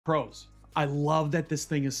Pros. I love that this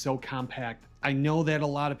thing is so compact. I know that a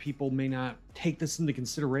lot of people may not take this into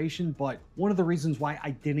consideration, but one of the reasons why I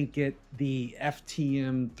didn't get the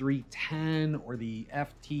FTM 310 or the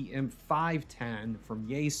FTM 510 from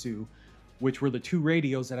Yaesu, which were the two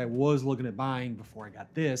radios that I was looking at buying before I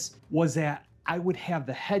got this, was that I would have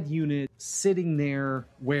the head unit sitting there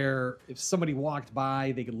where if somebody walked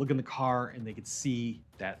by, they could look in the car and they could see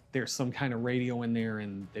that there's some kind of radio in there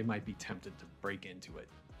and they might be tempted to break into it.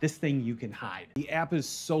 This thing you can hide. The app is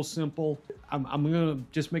so simple. I'm gonna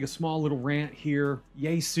just make a small little rant here.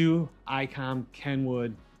 Yaesu, ICOM,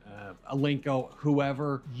 Kenwood, Alinco,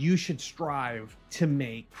 whoever, you should strive to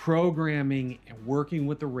make programming and working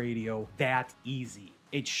with the radio that easy.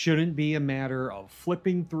 It shouldn't be a matter of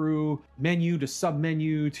flipping through menu to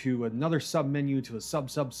submenu to another submenu to a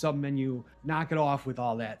submenu. Knock it off with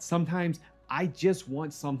all that. Sometimes I just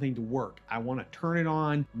want something to work. I want to turn it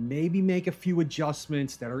on, maybe make a few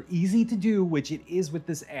adjustments that are easy to do, which it is with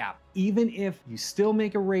this app. Even if you still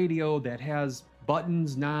make a radio that has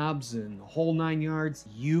buttons, knobs, and the whole 9 yards,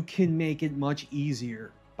 you can make it much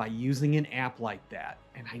easier by using an app like that.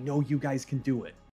 And I know you guys can do it.